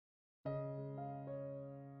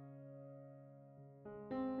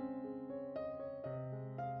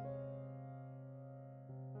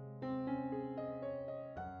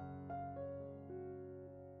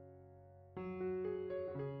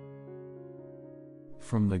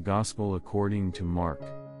from the Gospel according to Mark.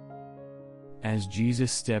 As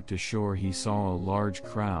Jesus stepped ashore, he saw a large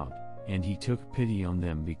crowd, and he took pity on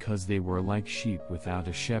them because they were like sheep without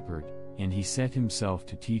a shepherd, and he set himself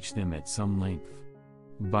to teach them at some length.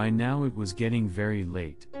 By now it was getting very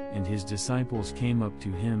late, and his disciples came up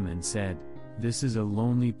to him and said, "This is a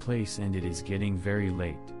lonely place and it is getting very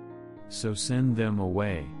late. So send them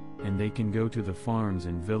away, and they can go to the farms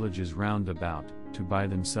and villages round about, to buy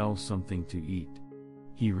themselves something to eat."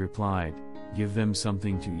 He replied, "Give them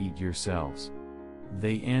something to eat yourselves."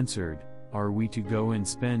 They answered, "Are we to go and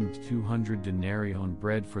spend 200 denarii on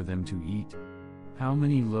bread for them to eat? How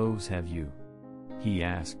many loaves have you?" He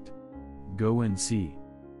asked. "Go and see."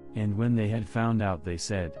 And when they had found out, they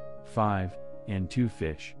said, 5, and 2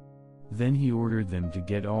 fish. Then he ordered them to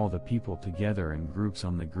get all the people together in groups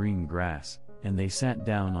on the green grass, and they sat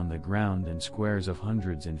down on the ground in squares of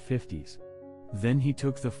hundreds and fifties. Then he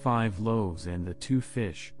took the 5 loaves and the 2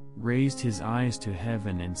 fish, raised his eyes to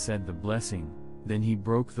heaven and said the blessing, then he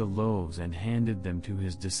broke the loaves and handed them to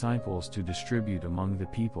his disciples to distribute among the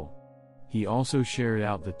people. He also shared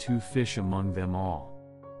out the 2 fish among them all.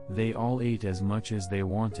 They all ate as much as they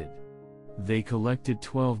wanted. They collected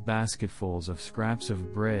 12 basketfuls of scraps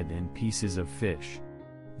of bread and pieces of fish.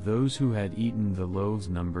 Those who had eaten the loaves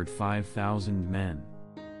numbered 5,000 men.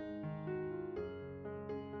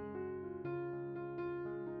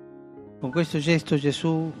 Con questo gesto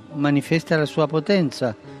Gesù manifesta la sua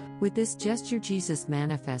potenza. With this gesture, Jesus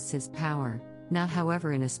manifests his power, not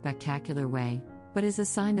however in a spectacular way, but as a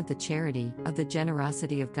sign of the charity, of the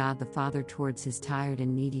generosity of God the Father towards his tired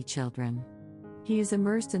and needy children. He is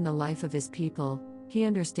immersed in the life of his people, he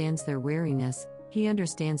understands their weariness, he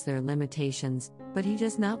understands their limitations, but he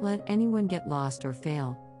does not let anyone get lost or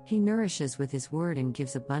fail. He nourishes with his word and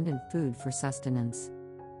gives abundant food for sustenance.